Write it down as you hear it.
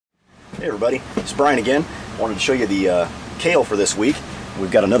Hey everybody, it's Brian again. I wanted to show you the kale for this week. We've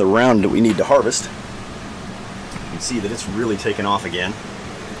got another round that we need to harvest. You can see that it's really taken off again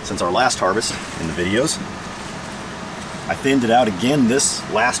since our last harvest in the videos. I thinned it out again this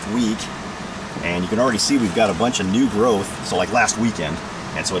last week, and you can already see we've got a bunch of new growth, so like last weekend,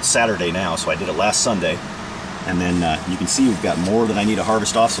 and so it's Saturday now, so I did it last Sunday. And then you can see we've got more that I need to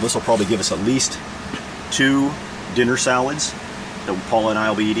harvest off, so this will probably give us at least 2 dinner salads that Paula and I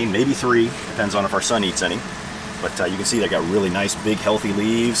will be eating, maybe 3, depends on if our son eats any. But you can see they got really nice, big, healthy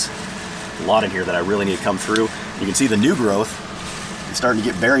leaves. A lot in here that I really need to come through. You can see the new growth. It's starting to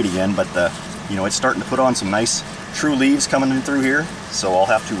get buried again, but you know, it's starting to put on some nice, true leaves coming in through here. So I'll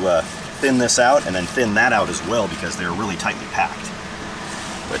have to thin this out and then thin that out as well because they're really tightly packed.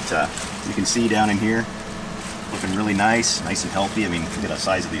 But you can see down in here, looking really nice, nice and healthy. I mean, look at the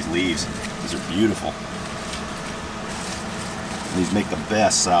size of these leaves. These are beautiful. These make the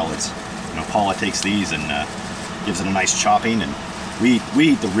best salads. You know, Paula takes these and gives it a nice chopping, and we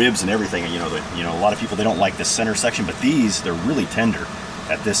eat the ribs and everything. And you know, a lot of people, they don't like this center section, but these, they're really tender.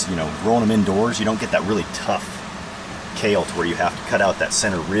 At this, you know, growing them indoors, you don't get that really tough kale to where you have to cut out that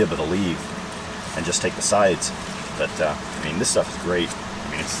center rib of the leaf and just take the sides. But I mean, this stuff is great.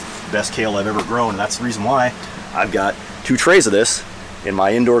 I mean, it's the best kale I've ever grown, and that's the reason why I've got 2 trays of this in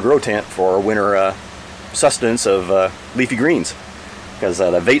my indoor grow tent for our winter sustenance of leafy greens. Because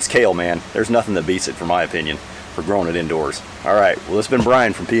the Vates kale, man, there's nothing that beats it, for my opinion, for growing it indoors. All right, well, this has been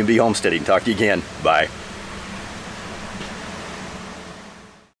Brian from P&B Homesteading. Talk to you again. Bye.